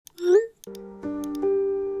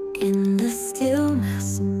In the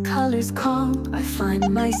stillness, colors calm, I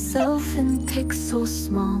find myself in pixels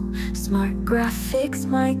small. Smart graphics,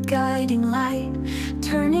 my guiding light,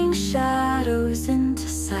 turning shadows into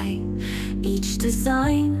sight. Each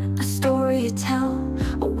design, a story to tell,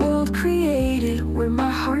 a world created where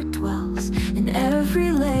my heart dwells. In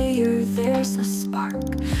every layer there's a spark,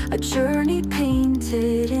 a journey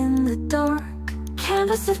painted in the dark.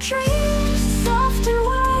 Canvas of dreams, soft and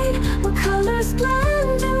wide, where colors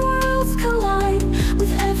blend and worlds collide.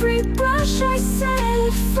 With every brush I set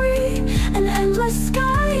it free, an endless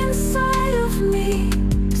sky inside of me.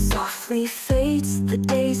 Softly fades the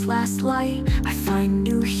day's last light, I find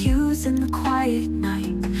new hues in the quiet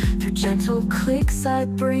night. Through gentle clicks I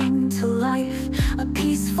bring to life a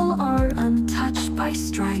peaceful art untouched by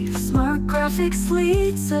strife. Smart graphics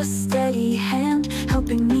leads a steady hand,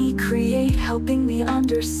 helping me create, helping me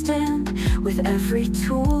understand. With every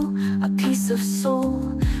tool, a piece of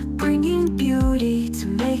soul, bringing beauty to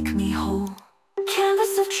make me whole.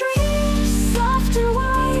 Canvas of dreams, soft and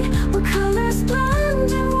wide, where colors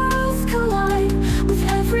blend and worlds collide. With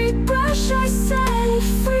every brush I set it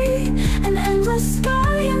free, an endless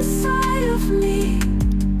sky inside of me.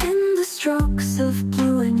 In the strokes of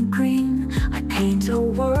blue and green, I paint a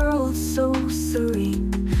world so serene.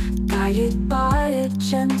 Guided by a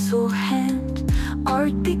gentle hand,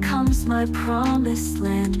 art becomes my promised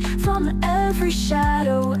land. From every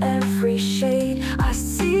shadow, every shade, I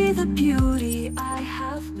see the beauty I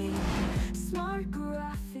have made. Smart